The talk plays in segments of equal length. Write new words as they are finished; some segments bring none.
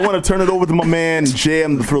I want to turn it over to my man,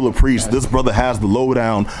 JM the Thriller Priest. This brother has the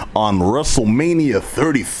lowdown on WrestleMania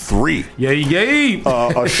 33. Yay.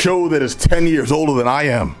 A show that is 10 years older than I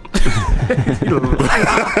am.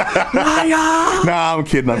 Nah, I'm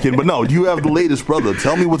kidding. But no, you have the latest, brother.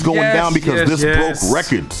 Tell me what's going down because this broke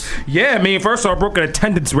records. Yeah, I mean, first off, broke an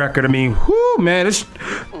attendance record. I mean, whoo, man,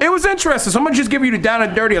 it was interesting. So I'm going to just give you the down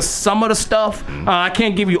and dirty of some of the stuff. I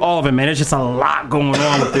can't give you all of it, man. There's just a lot going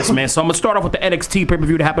on with this, man. So I'm going to start off with the NXT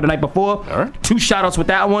pay-per-view that happened the night before. All right. 2 shout-outs with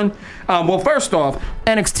that one. Well, first off,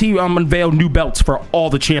 NXT unveiled new belts for all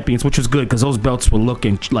the champions, which was good because those belts were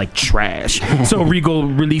looking like trash. So Regal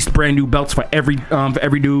released brand new belts for every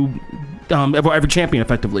champion,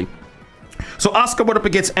 effectively. So Asuka went up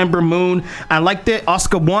against Ember Moon. I liked it.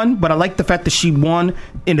 Asuka won, but I like the fact that she won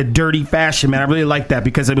in a dirty fashion, man. I really like that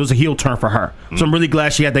because it was a heel turn for her. So I'm really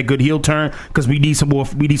glad she had that good heel turn because we need some more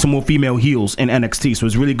female heels in NXT. So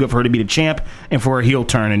it's really good for her to be the champ and for her heel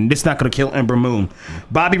turn. And it's not going to kill Ember Moon.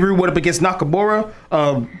 Bobby Roode went up against Nakamura.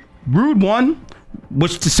 Roode won,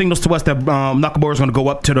 which signals to us that Nakamura is going to go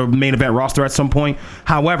up to the main event roster at some point.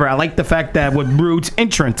 However, I like the fact that with Roode's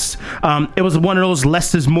entrance, it was one of those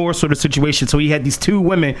less is more sort of situation. So he had these 2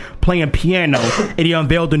 women playing piano, and he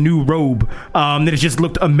unveiled a new robe that it just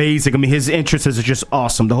looked amazing. I mean, his entrances are just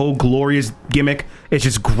awesome. The whole glorious gimmick is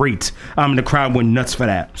just great. And the crowd went nuts for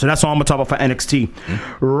that. So that's all I'm going to talk about for NXT.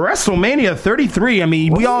 WrestleMania 33. I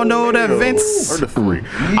mean, we all know that Vince. Heard of 3.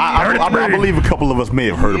 I believe a couple of us may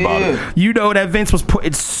have heard about it. You know that Vince was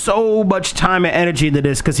putting so much time and energy into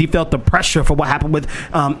this because he felt the pressure for what happened with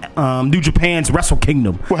New Japan's Wrestle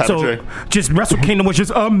Kingdom. What happened, Jay? Just Wrestle Kingdom was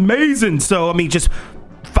just amazing. So I mean, just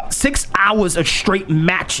 6 hours of straight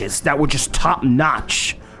matches that were just top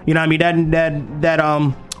notch. You know what I mean?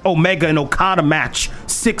 That Omega and Okada match,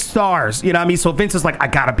 6 stars. You know what I mean? So Vince is like, I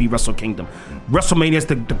gotta beat Wrestle Kingdom. WrestleMania is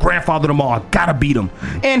the grandfather of them all. I gotta beat him.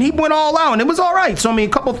 And he went all out, and it was all right. So I mean,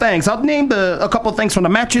 a couple things. I'll name a couple things from the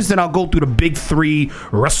matches, then I'll go through the big 3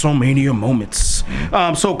 WrestleMania moments.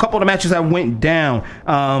 So a couple of the matches that went down.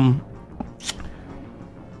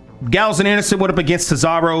 Gallows and Anderson went up against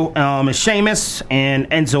Cesaro and Sheamus and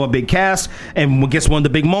Enzo and Big Cass. And I guess one of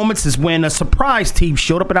the big moments is when a surprise team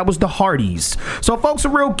showed up, and that was the Hardys. So folks are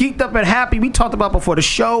real geeked up and happy. We talked about before the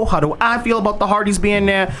show, how do I feel about the Hardys being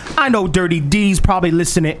there? I know Dirty D's probably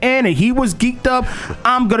listening in, and he was geeked up.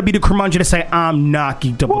 I'm going to be the curmudgeon to say I'm not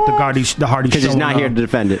geeked up with the Hardys because he's not here to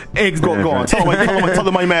defend it. Go on. Tell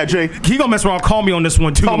him why you're mad, Jay. He going to mess around and call me on this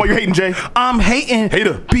one, too. Tell him why you're hating, Jay. I'm hating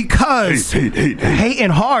because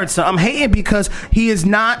hating hard. So I'm hating because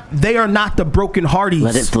they are not the broken Hardys.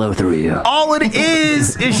 Let it flow through you. All it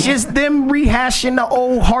is just them rehashing the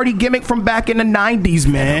old Hardy gimmick from back in the 90s,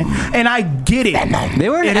 man. And I get it. They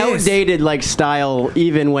were an outdated like style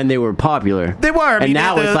even when they were popular. They were. And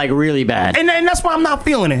now it's like really bad. And that's why I'm not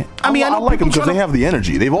feeling it. I mean, I like them because they have the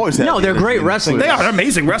energy. They've always had they're great wrestlers. They are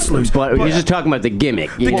amazing wrestlers. But you're just talking about the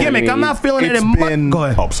gimmick. The gimmick. I'm not feeling it. Go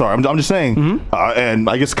ahead. Oh, sorry. I'm just saying. And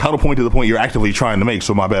I guess counterpoint to the point you're actively trying to make,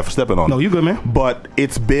 so my bad for stepping on it. No, you good, man. But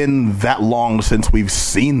it's been that long since we've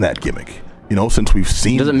seen that gimmick. You know, since we've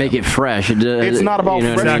seen it. Doesn't make it fresh. It's not about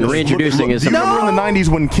fresh. Reintroducing it. Remember in the 90s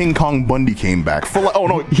when King Kong Bundy came back?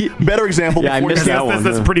 Better example. Yeah, I missed that one.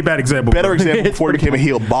 That's a pretty bad example. Better example before he became a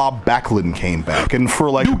heel. Bob Backlund came back. And for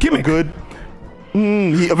like new gimmick.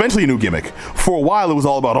 Eventually a new gimmick. For a while it was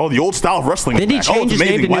all about the old style of wrestling. Did he change his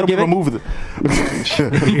name to Why do we remove it?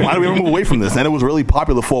 Why do we move away from this? And it was really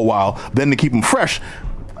popular for a while. Then to keep him fresh,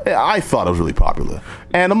 I thought it was really popular.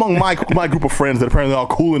 And among my group of friends that apparently are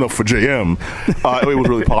cool enough for JM, it was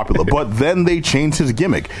really popular. But then they changed his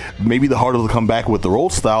gimmick. Maybe the Hardys will come back with their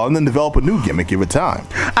old style and then develop a new gimmick. Give it time.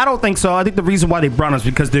 I don't think so. I think the reason why they brought us is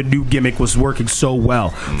because their new gimmick was working so well.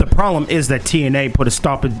 The problem is that TNA put a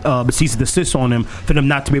stop and cease and desist on them for them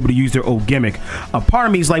not to be able to use their old gimmick. A part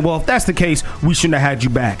of me is like, well, if that's the case, we shouldn't have had you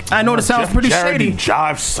back. I know it sounds pretty shady.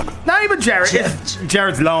 Jive sucker. Not even Jared.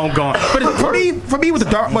 Jared's long gone. But for me with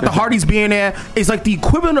the Hardys being there, it's like the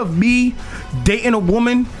equivalent of me dating a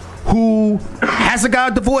woman who hasn't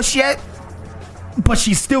got a divorce yet, but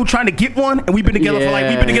she's still trying to get one, and we've been together for like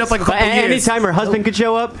a couple years. Anytime her husband could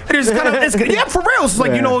show up, it's for real. It's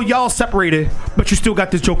like y'all separated, but you still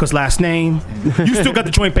got this joker's last name. You still got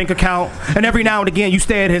the joint bank account, and every now and again you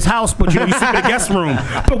stay at his house, but you sleep in the guest room.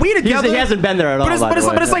 But we together. He hasn't been there at all. But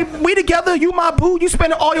it's like we together. You my boo. You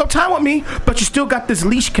spend all your time with me, but you still got this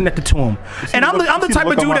leash connected to him. And I'm the type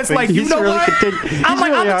of dude that's like, you know what?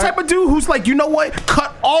 I'm the type of dude who's like, you know what?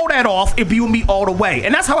 Cut all that off and be with me all the way.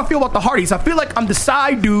 And that's how I feel about the Hardys. I feel like I'm the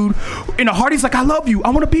side dude. And the Hardy's like, I love you. I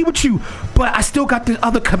want to be with you. But I still got this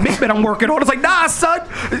other commitment I'm working on. It's like, nah, son,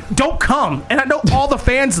 don't come. And I know all the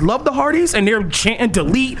fans love the Hardys, and they're chanting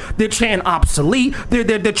delete. They're chanting obsolete.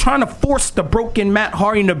 They're trying to force the broken Matt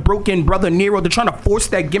Hardy and the broken Brother Nero. They're trying to force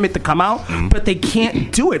that gimmick to come out, but they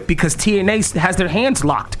can't do it because TNA has their hands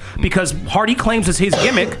locked. Because Hardy claims it's his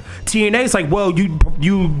gimmick. TNA's like, well, you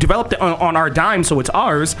developed it on our dime, so it's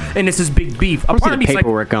ours, and this is big beef. I see the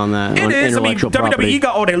paperwork on that. It is. I mean, WWE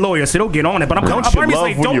got all their lawyers, so they'll get on it. But I'm part of me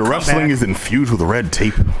like, don't your come wrestling back. is infused with red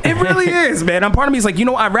tape. It really is, man. I'm part of me is like,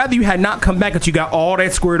 I'd rather you had not come back, that you got all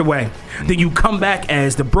that squared away, than you come back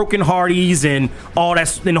as the broken Hardys and all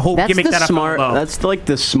that, and the whole gimmick that smart. I love. That's like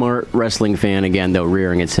the smart wrestling fan again, though,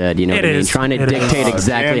 rearing its head. You know what I mean? Trying to dictate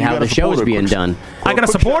exactly how the show is being done. I got a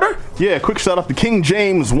supporter? Yeah, quick shout out to King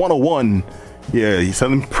James 101. Yeah, he's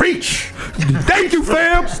telling preach. Thank you,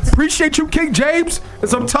 fam. Appreciate you, King James.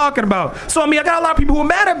 That's what I'm talking about. So, I mean, I got a lot of people who are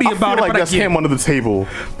mad at me about it. Like that's him under the table.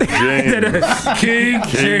 King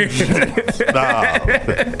James.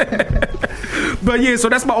 But yeah, so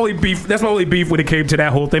that's my only beef. That's my only beef when it came to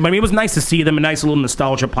that whole thing. I mean, it was nice to see them, a nice little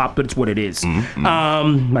nostalgia pop, but it's what it is.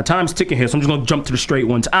 My time's ticking here, so I'm just gonna jump to the straight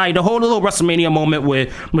ones. The whole little WrestleMania moment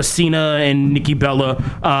with Cena and Nikki Bella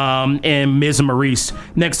and Miz and Maurice.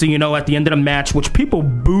 Next thing you know, at the end of the match, which people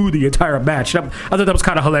booed the entire match. I thought that was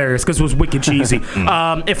kind of hilarious because it was wicked cheesy.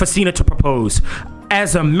 And for Cena to propose,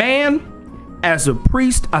 as a man, as a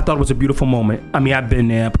priest, I thought it was a beautiful moment. I mean, I've been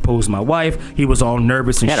there. I proposed to my wife. He was all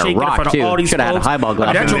nervous and shaking in front of all these folks. Should have had a highball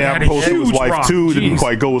glass. I proposed to his wife too. Didn't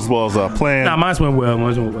quite go as well as planned. Nah, mine went well.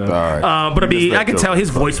 All right. But I mean, I could tell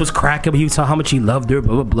his voice was cracking. He was telling how much he loved her,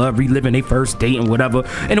 blah, blah, blah, reliving their first date and whatever.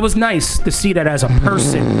 And it was nice to see that as a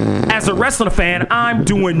person. As a wrestling fan, I'm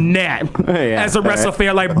doing that. As a wrestling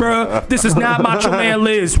fan, like, bruh, this is not Macho Man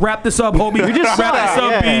Liz. Wrap this up, homie. We just wrap this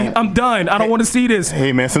up, B. I'm done. I don't want to see this.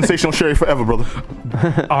 Hey, man, Sensational Sherry forever, brother.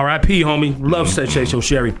 R.I.P. homie. Love Sensational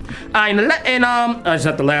Sherry. And it's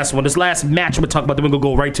not the last one. This last match we'll talk about. Then we're gonna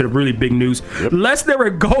go right to the really big news. Lesnar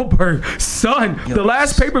and Goldberg, son. The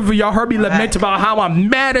last pay-per-view, y'all heard me lament about how I'm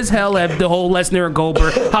mad as hell at the whole Lesnar and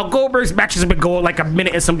Goldberg. How Goldberg's matches have been going like a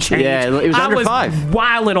minute and some change. Yeah, it was under 5. I was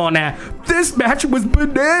wilding on that. This match was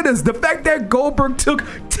bananas. The fact that Goldberg took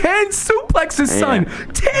 10 suplexes, son.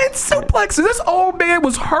 10 suplexes. This old man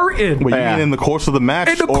was hurting. Wait, you mean in the course of the match?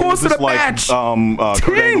 In the course of the match.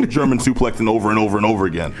 Kurt Angle German suplexing over and over and over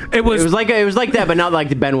again. It was like that, but not like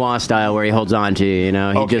the Benoit style where he holds on to you.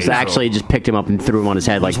 He just picked him up and threw him on his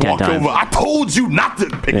head like 10 times. I told you not to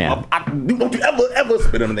pick him up. Don't you ever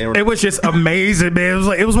spit him there. It was just amazing, man.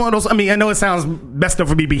 It was one of those. I mean, I know it sounds messed up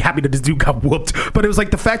for me to be happy that this dude got whooped, but it was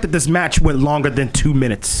like the fact that this match went longer than 2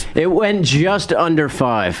 minutes. It went just under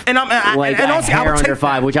 5, and honestly, I would under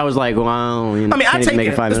 5, which I was like, wow. I take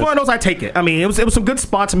it. It's one of those. I take it. I mean, it was some good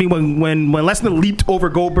spots. I mean, when Lesnar leaped over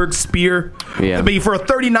Goldberg's spear. Yeah. I mean, for a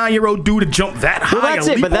 39-year-old dude to jump that high. Well, that's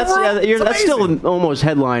it. But that's still almost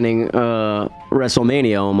headlining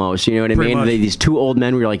WrestleMania almost. You know what I mean? These two old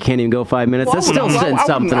men where you're like, can't even go 5 minutes. That still says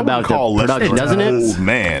something about the production, doesn't it? Old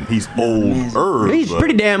man. He's older. He's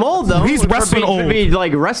pretty damn old though. He's wrestling old. Be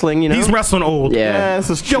like wrestling, He's wrestling old. Yeah, this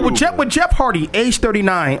is true. With Jeff Hardy, age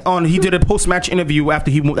 39, he did a post-match interview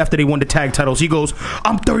after they won the tag titles. He goes,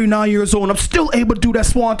 "I'm 39 years old and I'm still able to do that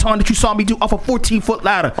swanton that you saw me do off a 14-foot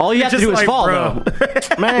ladder." All you have to do is fall, though.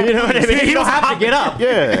 Man, you know what I mean? You don't have to get up.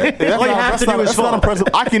 Yeah. All you have to do is fall. Not impressive.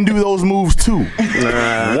 I can do those moves too.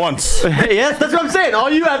 Once. Yes, that's what I'm saying. All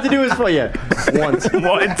you have to do is fall. Yeah. Once.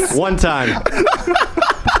 One time.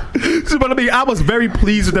 But I mean, I was very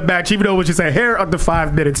pleased with the match, even though it was just a hair under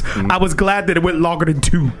 5 minutes. I was glad that it went longer than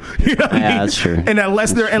 2. You know what I mean? That's true. And that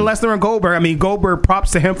Lesnar and Goldberg. I mean, Goldberg,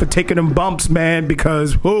 props to him for taking them bumps, man.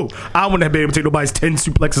 Because I wouldn't have been able to take nobody's 10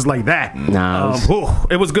 suplexes like that.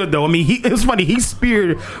 It was good though. I mean, it was funny. He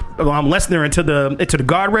speared Lesnar into the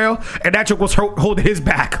guardrail, and that joke was holding his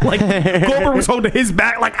back. Like Goldberg was holding his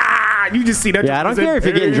back. Like you just see that. Yeah, I don't care if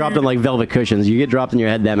you're getting dropped on like velvet cushions. You get dropped in your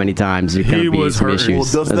head that many times, you can be some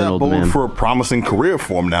issues. Well, does that bode for a promising career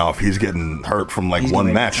for him now if he's getting hurt from like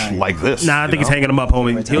one match like this? Nah, I think he's hanging him up,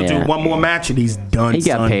 homie. He'll do one more match and he's done. He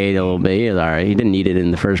got paid a little bit. He was all right. He didn't need it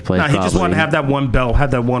in the first place. Nah, he just wanted to have that one belt,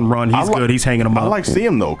 have that one run. He's good. He's hanging him up. I like seeing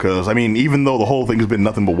him though, because I mean, even though the whole thing has been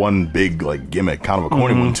nothing but one big like gimmick, kind of a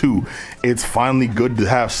corny one too, it's finally good to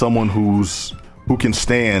have someone who can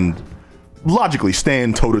logically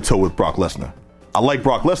stand toe to toe with Brock Lesnar. I like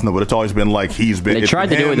Brock Lesnar, but it's always been like They tried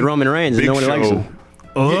to do it with Roman Reigns, and nobody likes him.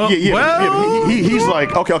 He's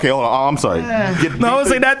like, okay, hold on. I'm sorry. No, I was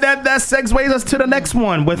like that segues us to the next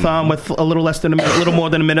one with a little more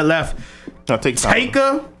than a minute left.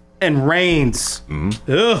 Taker and Reigns.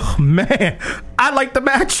 Ugh, man. I liked the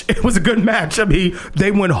match. It was a good match. I mean, they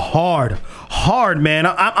went hard, man.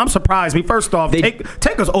 I'm surprised. I mean, first off,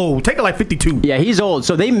 Taker's old. Taker like 52. Yeah, he's old.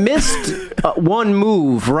 So they missed one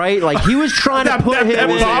move, right? Like he was trying to put him.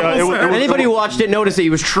 Anybody who watched it noticed that he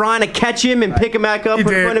was trying to catch him and pick him back up,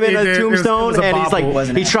 put him in a tombstone, and he's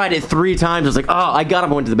like, he tried it 3 times. I was like, oh, I gotta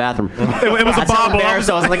go into the bathroom. It was a bobble.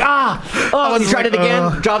 So I was like, he tried it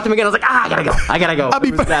again, dropped him again. I was like, I gotta go. I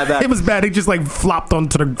mean, it was bad. He just like flopped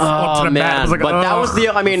onto the mat. I was like, but that was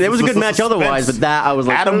I mean, it was a good match otherwise, but that I was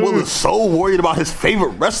like, Adam Will is so worried about his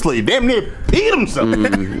favorite wrestler. He damn near peed himself.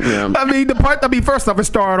 I mean, first off, it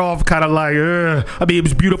started off kind of like, I mean, it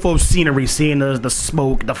was beautiful scenery, seeing the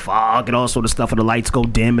smoke, the fog, and all sort of stuff, and the lights go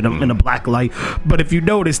dim in the black light. But if you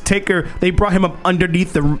notice, Taker, they brought him up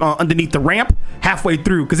underneath the ramp halfway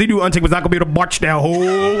through because he knew Undertaker was not gonna be able to march that whole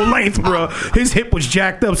length, bro. His hip was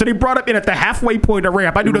jacked up, so they brought him in at the halfway point of the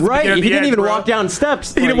ramp. I knew that was right. He didn't even walk down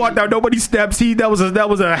steps. He didn't walk down nobody's steps. That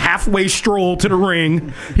was a halfway stroll to the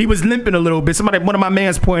ring. He was limping a little bit. One of my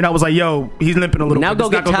mans pointed out, was like, "Yo, he's limping a little bit." Now go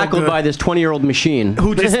get tackled by this 20-year-old machine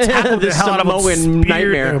who just tackled this Samoan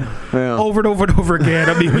nightmare over and over and over again.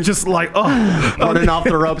 I mean, it was just like, running off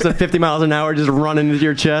the ropes at 50 miles an hour, just running into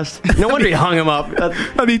your chest. No wonder he hung him up.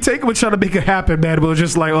 I mean, Taker was trying to make it happen, man. But it was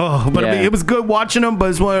just like, I mean, it was good watching him, but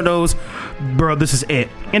it's one of those, bro, this is it.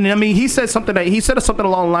 And I mean, he said something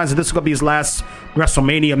along the lines of this is gonna be his last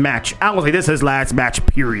WrestleMania match. I was like, this is his last match,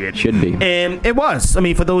 period. Should be. And it was. I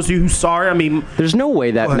mean, for those of you who saw it, I mean, there's no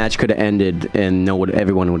way that match could have ended and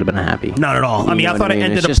everyone would have been happy. Not at all. I mean, I thought it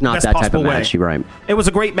ended the best possible way. Match, you're right. It was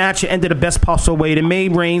a great match. It ended the best possible way. It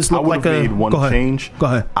made Reigns look like a. I would have made one change. Go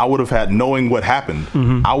ahead. I would have had, knowing what happened,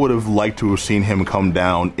 I would have liked to have seen him come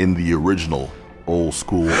down in the original old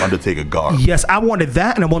school Undertaker garb. Yes, I wanted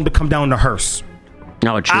that, and I wanted him to come down to hearse.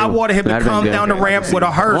 No, true. I wanted him to come down the ramp with a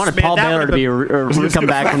hearse. I wanted Paul Bearer to come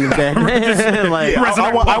back from the dead.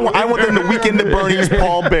 I want them to weekend at Bernie's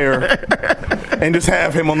Paul Bearer and just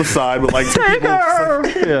have him on the side with like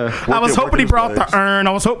I was hoping he brought the urn. I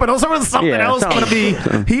was hoping there was something else going to be.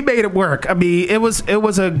 He made it work. I mean, it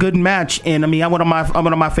was a good match. And I mean, I went on my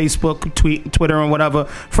Facebook, Twitter, and whatever.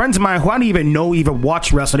 Friends of mine who I didn't even know even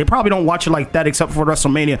watch wrestling. They probably don't watch it like that except for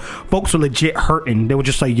WrestleMania. Folks were legit hurting. They were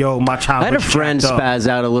just like, "Yo, my child." I had a friend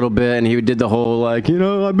out a little bit, and he did the whole like,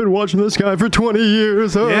 I've been watching this guy for 20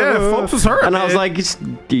 years. Yeah, folks was hurt, and I was like,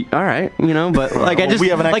 all right, but like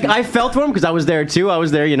I felt for him because I was there too. I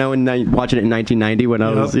was there, and watching it in 1990 when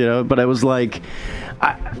I was, but I was like,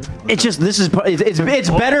 it's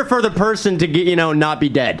better for the person to get, not be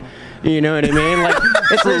dead. You know what I mean? Like,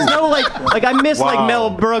 there's no like I miss like Mel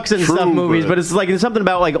Brooks and stuff movies, but it's like there's something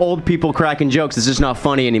about like old people cracking jokes. It's just not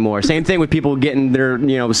funny anymore. Same thing with people getting their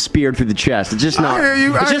speared through the chest. It's just not.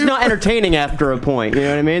 It's just not entertaining after a point. You know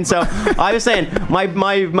what I mean? So I was saying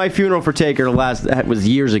my funeral for Taker was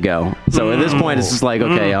years ago. So at this point, it's just like,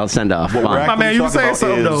 okay, I'll send off. My man, you were saying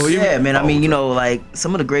something though. Yeah, man. I mean, like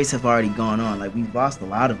some of the greats have already gone on. Like we've lost a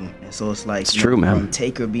lot of them, and so it's like it's true, man. From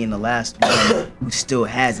Taker being the last one who still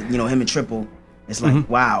has it. Him and Triple. It's like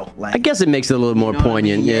wow. Like I guess it makes it a little more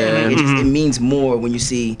poignant. Yeah, like it means more when you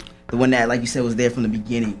see the one that, like you said, was there from the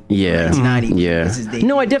beginning. Yeah, it's 90. Yeah.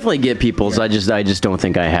 No, I definitely get people's. Yeah. I just don't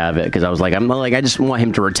think I have it because I was like, I just want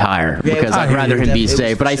him to retire because I'd rather him be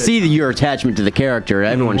safe. But I see your attachment to the character.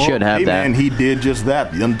 Everyone should have that. And he did just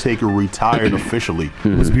that. The Undertaker retired officially.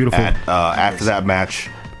 It was beautiful. After that match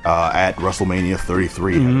at WrestleMania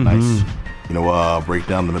 33, had a nice. Break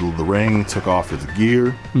down the middle of the ring, took off his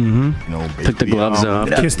gear, took the gloves off,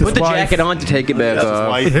 put the jacket on to take it back off.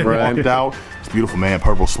 Walked out. It's beautiful, man.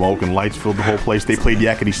 Purple smoke and lights filled the whole place. They played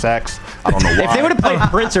yakety sax. I don't know why. If they would have played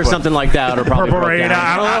Prince or something like that, or probably Purple Rain,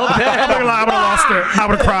 I would have lost it. I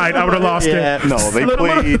would have cried. I would have lost it. No, they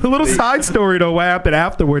played. A little side story though. What happened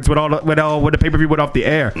afterwards when the pay-per-view went off the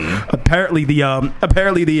air? Apparently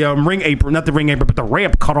the ring apron, not the ring apron, but the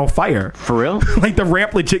ramp caught on fire. For real? Like the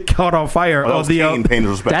ramp legit caught on fire.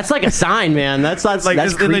 That's like a sign, man. That's like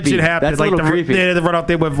that's creepy. Legit happened. That's like creepy. They run out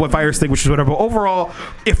there with fire extinguishers, whatever. Overall,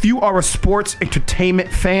 if you are a sports entertainment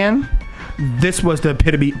fan, this was the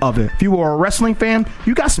epitome of it. If you were a wrestling fan,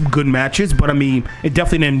 you got some good matches, but I mean, it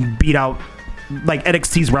definitely didn't beat out. Like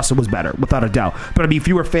NXT's wrestling was better, without a doubt. But I mean, if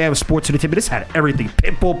you were a fan of sports entertainment, this had everything.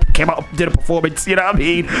 Pitbull came out, did a performance. You know what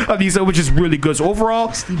I mean? So which is really good. So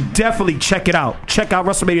overall, definitely check it out. Check out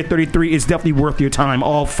WrestleMania 33. It's definitely worth your time.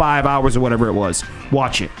 All 5 hours or whatever it was.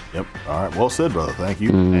 Watch it. Yep. All right. Well said, brother. Thank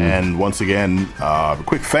you. And once again, a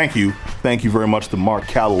quick thank you. Thank you very much to Mark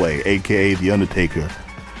Calloway, aka The Undertaker,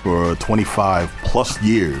 for 25 plus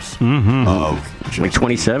years of like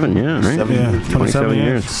 27, yeah, right? 27 years. 27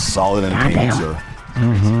 years. Solid entertainment, sir.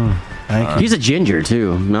 He's a ginger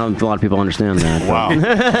too. Not a lot of people understand that. Wow.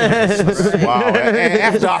 Wow. And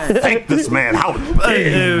after I thank this man, how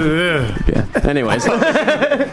Yeah. Anyways.